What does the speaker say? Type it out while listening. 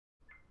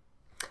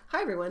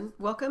Hi everyone,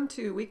 welcome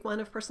to week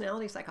 1 of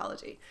personality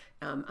psychology.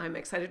 I'm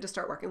excited to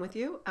start working with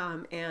you,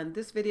 and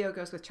this video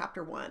goes with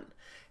chapter 1.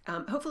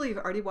 Hopefully you've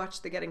already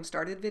watched the Getting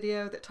Started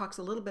video that talks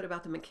a little bit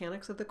about the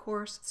mechanics of the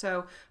course.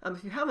 So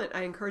if you haven't,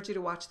 I encourage you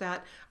to watch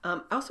that. I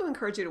also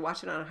encourage you to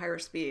watch it on a higher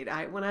speed.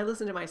 When I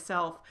listen to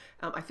myself,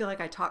 I feel like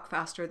I talk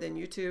faster than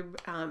YouTube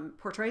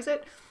portrays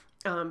it.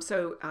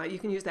 So you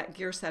can use that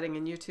gear setting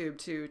in YouTube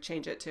to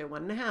change it to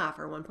 1.5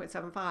 or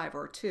 1.75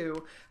 or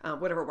 2,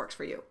 whatever works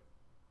for you.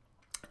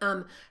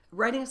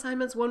 Writing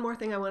assignments, one more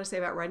thing I want to say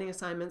about writing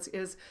assignments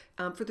is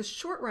for the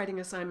short writing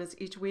assignments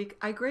each week,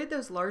 I grade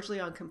those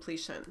largely on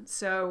completion.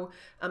 So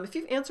if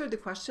you've answered the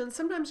questions,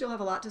 sometimes you'll have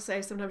a lot to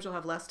say, sometimes you'll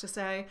have less to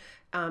say.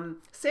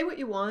 Say what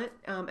you want,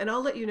 and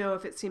I'll let you know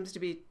if it seems to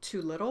be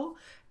too little.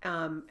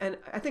 And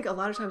I think a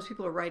lot of times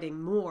people are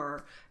writing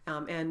more,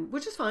 and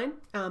which is fine,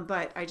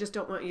 but I just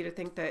don't want you to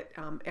think that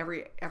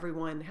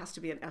everyone has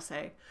to be an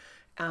essay.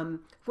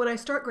 When I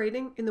start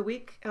grading in the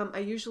week, I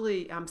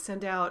usually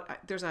send out,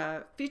 there's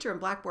a feature in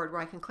Blackboard where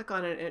I can click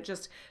on it and it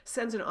just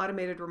sends an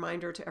automated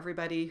reminder to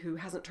everybody who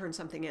hasn't turned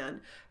something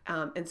in.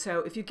 And so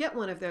if you get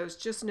one of those,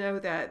 just know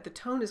that the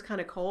tone is kind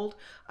of cold.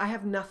 I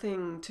have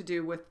nothing to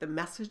do with the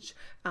message.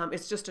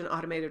 It's just an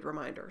automated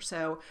reminder.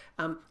 So,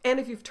 and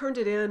if you've turned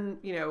it in,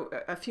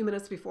 a few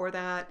minutes before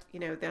that,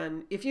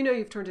 then if you know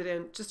you've turned it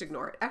in, just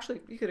ignore it.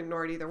 Actually, you could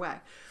ignore it either way.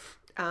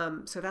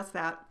 So that's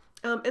that.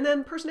 And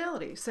then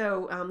personality.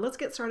 So let's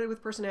get started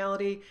with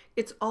personality.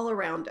 It's all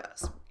around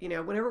us.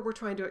 Whenever we're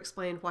trying to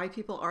explain why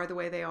people are the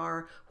way they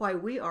are, why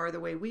we are the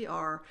way we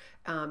are,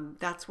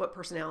 that's what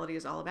personality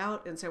is all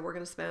about. And so we're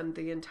going to spend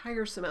the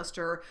entire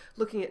semester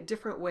looking at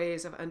different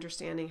ways of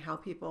understanding how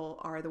people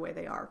are the way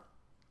they are.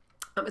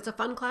 It's a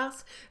fun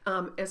class.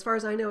 As far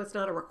as I know, it's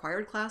not a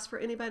required class for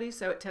anybody,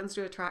 so it tends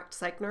to attract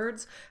psych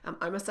nerds.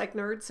 I'm a psych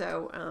nerd,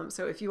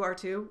 so if you are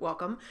too,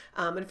 welcome.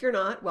 And if you're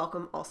not,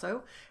 welcome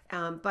also.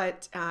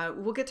 But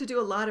we'll get to do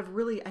a lot of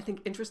really, I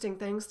think, interesting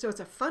things. So it's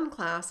a fun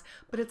class,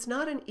 but it's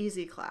not an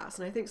easy class.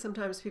 And I think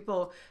sometimes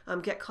people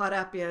get caught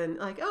up in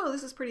like, oh,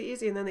 this is pretty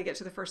easy. And then they get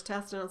to the first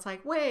test and it's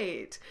like,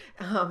 wait,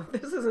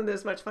 this isn't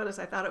as much fun as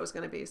I thought it was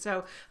going to be.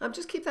 So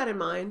just keep that in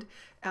mind.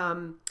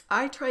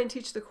 I try and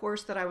teach the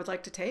course that I would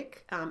like to take.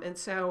 And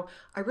so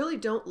I really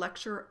don't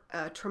lecture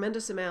a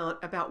tremendous amount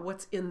about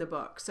what's in the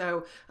book.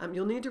 So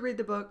you'll need to read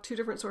the book, 2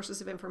 different sources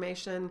of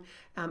information,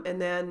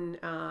 and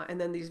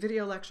then these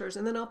video lectures,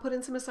 and then I'll put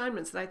in some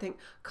assignments that I think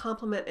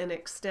complement and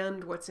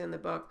extend what's in the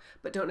book,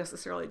 but don't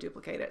necessarily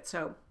duplicate it.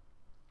 So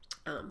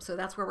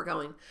that's where we're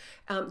going.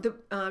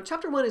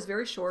 Chapter 1 is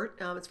very short.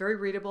 It's very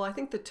readable. I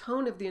think the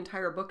tone of the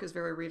entire book is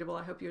very readable.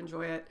 I hope you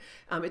enjoy it.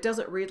 It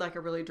doesn't read like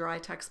a really dry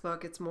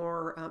textbook. It's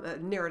more a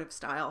narrative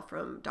style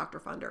from Dr.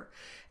 Funder.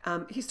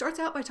 He starts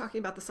out by talking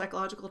about the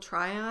psychological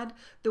triad.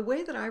 The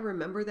way that I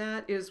remember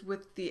that is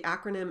with the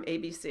acronym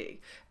ABC.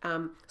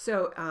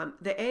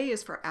 The A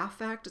is for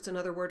affect. It's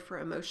another word for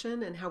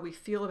emotion and how we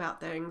feel about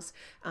things.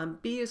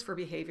 B is for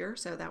behavior.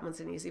 So that one's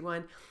an easy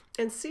one.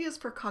 And C is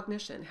for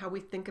cognition, how we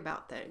think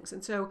about things.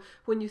 And so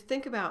when you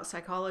think about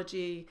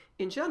psychology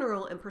in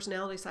general and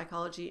personality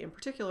psychology in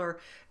particular,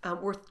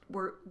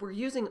 we're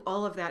using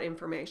all of that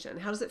information.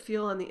 How does it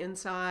feel on the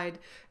inside?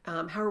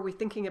 How are we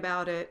thinking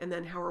about it? And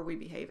then how are we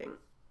behaving?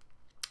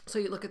 So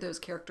you look at those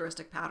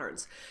characteristic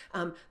patterns.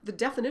 The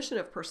definition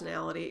of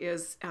personality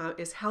is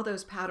how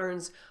those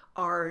patterns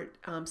are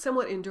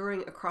somewhat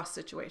enduring across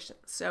situations.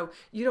 So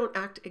you don't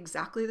act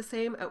exactly the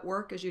same at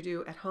work as you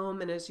do at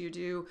home and as you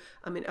do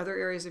in other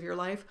areas of your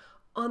life.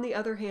 On the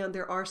other hand,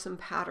 there are some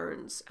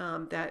patterns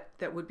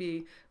that would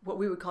be what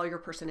we would call your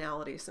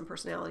personality, some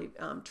personality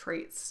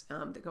traits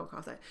that go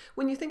across that.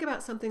 When you think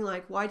about something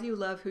like, why do you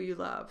love who you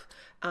love?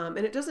 And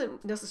it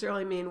doesn't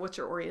necessarily mean what's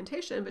your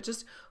orientation, but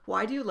just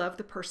why do you love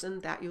the person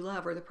that you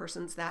love or the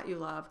persons that you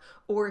love?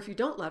 Or if you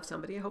don't love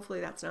somebody,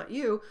 hopefully that's not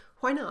you,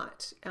 why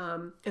not?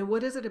 And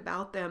what is it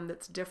about them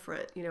that's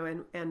different?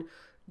 And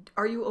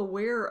are you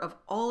aware of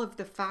all of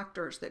the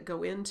factors that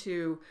go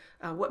into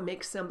what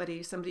makes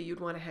somebody you'd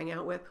want to hang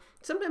out with?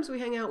 Sometimes we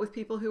hang out with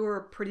people who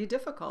are pretty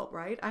difficult,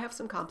 right? I have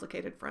some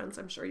complicated friends.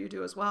 I'm sure you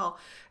do as well.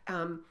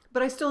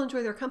 But I still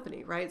enjoy their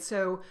company, right?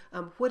 So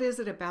what is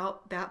it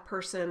about that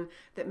person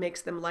that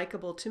makes them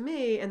likable to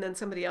me? And then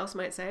somebody else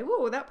might say,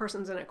 whoa, that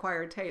person's an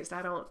acquired taste.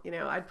 I don't,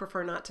 I'd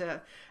prefer not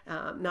to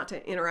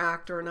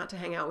interact or not to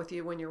hang out with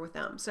you when you're with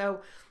them.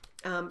 So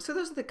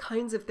those are the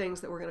kinds of things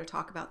that we're going to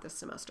talk about this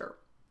semester.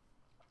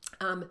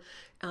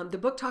 The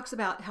book talks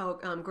about how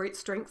great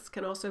strengths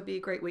can also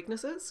be great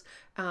weaknesses.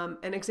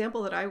 An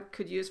example that I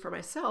could use for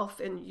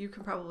myself, and you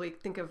can probably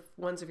think of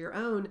ones of your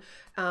own,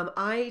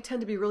 I tend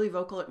to be really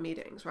vocal at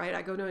meetings, right?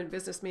 I go to a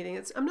business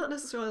meeting. I'm not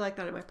necessarily like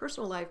that in my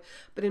personal life,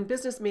 but in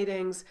business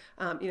meetings,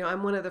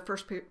 I'm one of the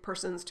first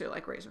persons to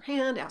like raise your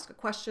hand, ask a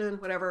question,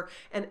 whatever.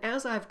 And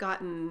as I've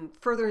gotten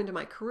further into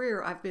my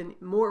career, I've been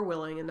more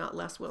willing and not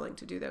less willing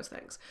to do those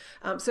things.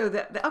 So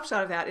the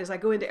upshot of that is I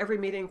go into every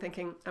meeting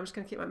thinking, I'm just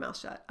going to keep my mouth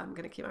shut. I'm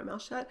going to keep my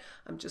mouth shut.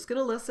 I'm just going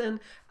to listen.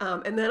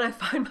 And then I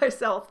find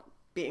myself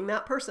being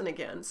that person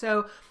again.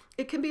 So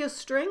It can be a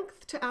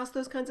strength to ask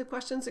those kinds of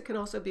questions. It can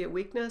also be a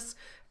weakness.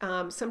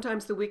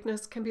 Sometimes the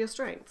weakness can be a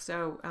strength.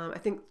 So I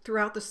think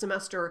throughout the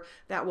semester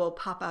that will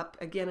pop up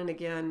again and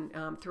again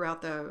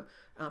throughout the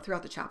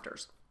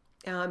chapters.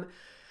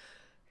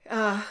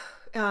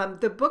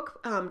 The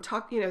book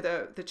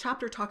the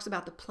chapter talks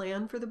about the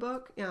plan for the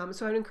book.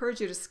 So I'd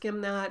encourage you to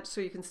skim that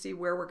so you can see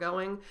where we're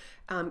going.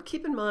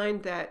 Keep in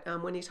mind that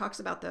when he talks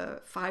about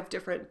the 5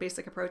 different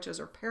basic approaches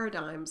or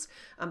paradigms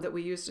that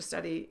we use to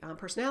study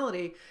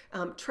personality,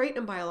 trait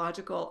and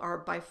biological are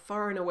by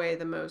far and away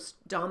the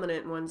most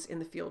dominant ones in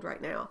the field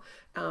right now,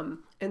 and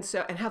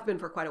have been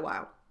for quite a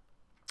while.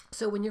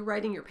 So when you're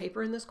writing your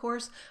paper in this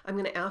course, I'm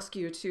going to ask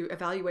you to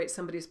evaluate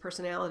somebody's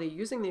personality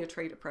using the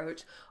trait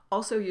approach,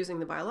 also using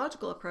the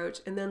biological approach,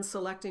 and then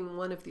selecting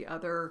one of the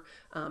other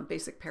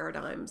basic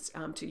paradigms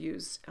to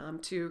use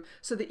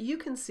so that you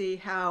can see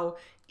how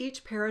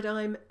each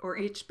paradigm or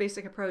each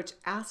basic approach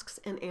asks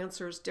and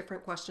answers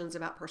different questions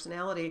about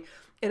personality.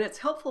 And it's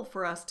helpful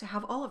for us to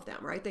have all of them,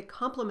 right? They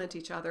complement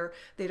each other.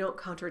 They don't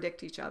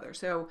contradict each other.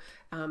 So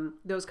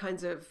those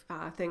kinds of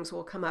things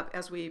will come up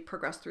as we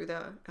progress through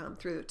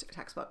the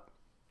textbook.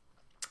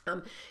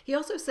 He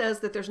also says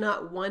that there's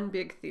not one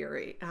big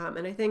theory,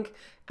 and I think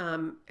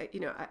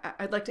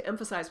I'd like to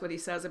emphasize what he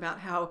says about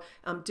how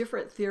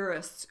different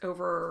theorists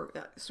over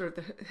sort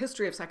of the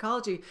history of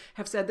psychology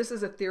have said this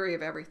is a theory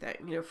of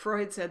everything.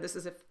 Freud said this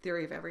is a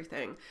theory of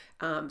everything.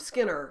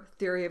 Skinner,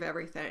 theory of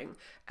everything.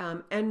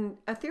 And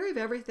a theory of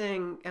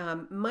everything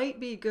might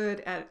be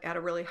good at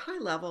a really high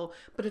level,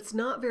 but it's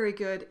not very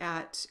good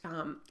at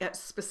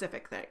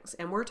specific things.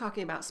 And we're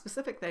talking about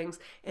specific things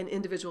and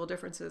individual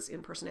differences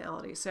in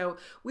personality. So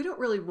we don't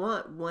really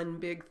want one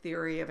big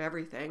theory of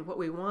everything. What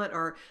we want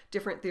are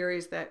different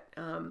theories that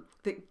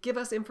give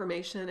us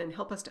information and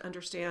help us to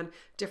understand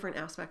different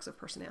aspects of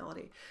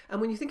personality. And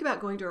when you think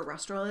about going to a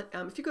restaurant,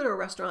 if you go to a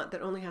restaurant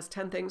that only has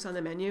 10 things on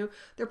the menu,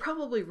 they're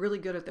probably really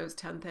good at those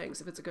 10 things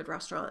if it's a good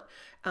restaurant.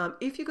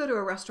 If you go to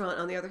a restaurant,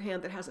 on the other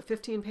hand, that has a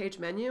 15-page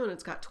menu and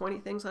it's got 20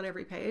 things on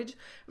every page,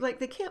 like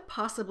they can't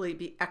possibly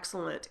be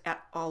excellent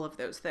at all of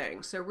those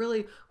things. So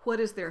really, what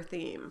is their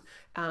theme?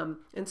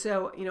 And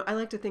so, I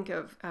like to think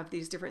of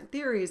these different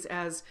theories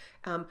as,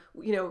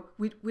 we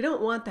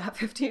don't want that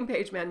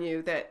 15-page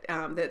menu that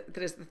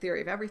is the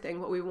theory of everything.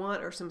 What we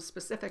want are some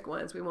specific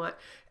ones. We want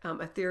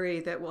a theory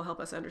that will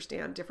help us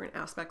understand different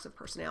aspects of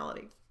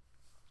personality.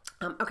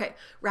 Okay,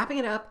 wrapping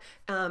it up,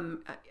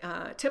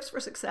 tips for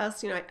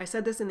success. I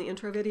said this in the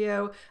intro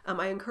video.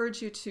 I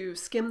encourage you to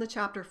skim the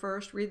chapter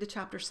first, read the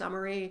chapter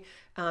summary.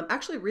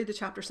 Actually, read the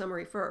chapter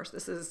summary first.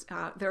 This is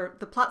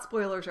the plot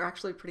spoilers are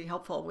actually pretty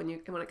helpful when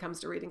it comes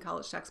to reading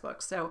college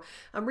textbooks. So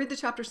read the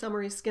chapter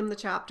summary, skim the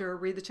chapter,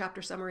 read the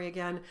chapter summary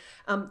again.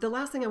 The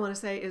last thing I want to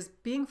say is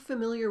being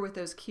familiar with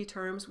those key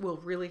terms will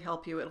really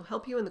help you. It'll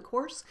help you in the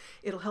course.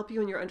 It'll help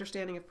you in your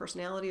understanding of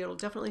personality. It'll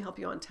definitely help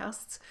you on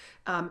tests.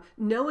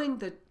 Knowing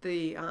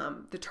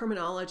the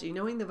terminology,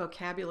 knowing the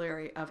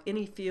vocabulary of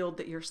any field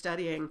that you're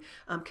studying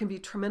can be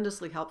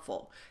tremendously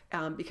helpful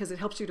because it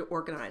helps you to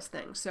organize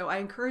things. So I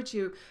encourage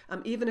you,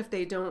 even if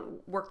they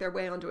don't work their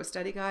way onto a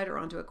study guide or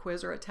onto a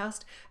quiz or a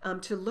test,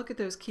 to look at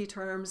those key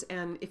terms.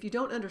 And if you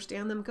don't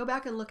understand them, go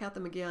back and look at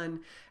them again.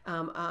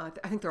 I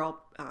think they're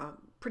all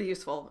pretty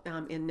useful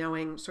in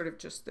knowing sort of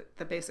just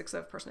the basics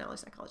of personality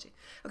psychology.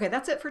 Okay,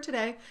 that's it for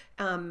today.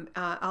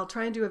 I'll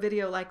try and do a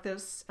video like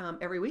this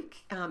every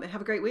week, and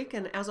have a great week.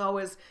 And as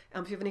always,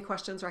 if you have any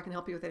questions or I can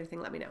help you with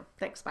anything, let me know.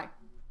 Thanks, bye.